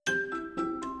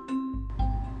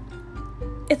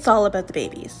It's all about the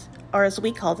babies, or as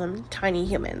we call them, tiny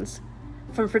humans.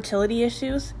 From fertility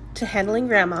issues to handling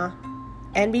grandma,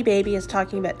 NB Baby is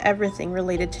talking about everything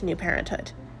related to new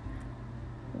parenthood.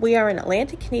 We are an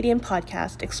Atlantic Canadian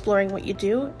podcast exploring what you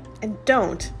do and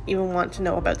don't even want to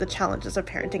know about the challenges of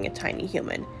parenting a tiny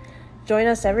human. Join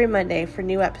us every Monday for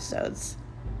new episodes.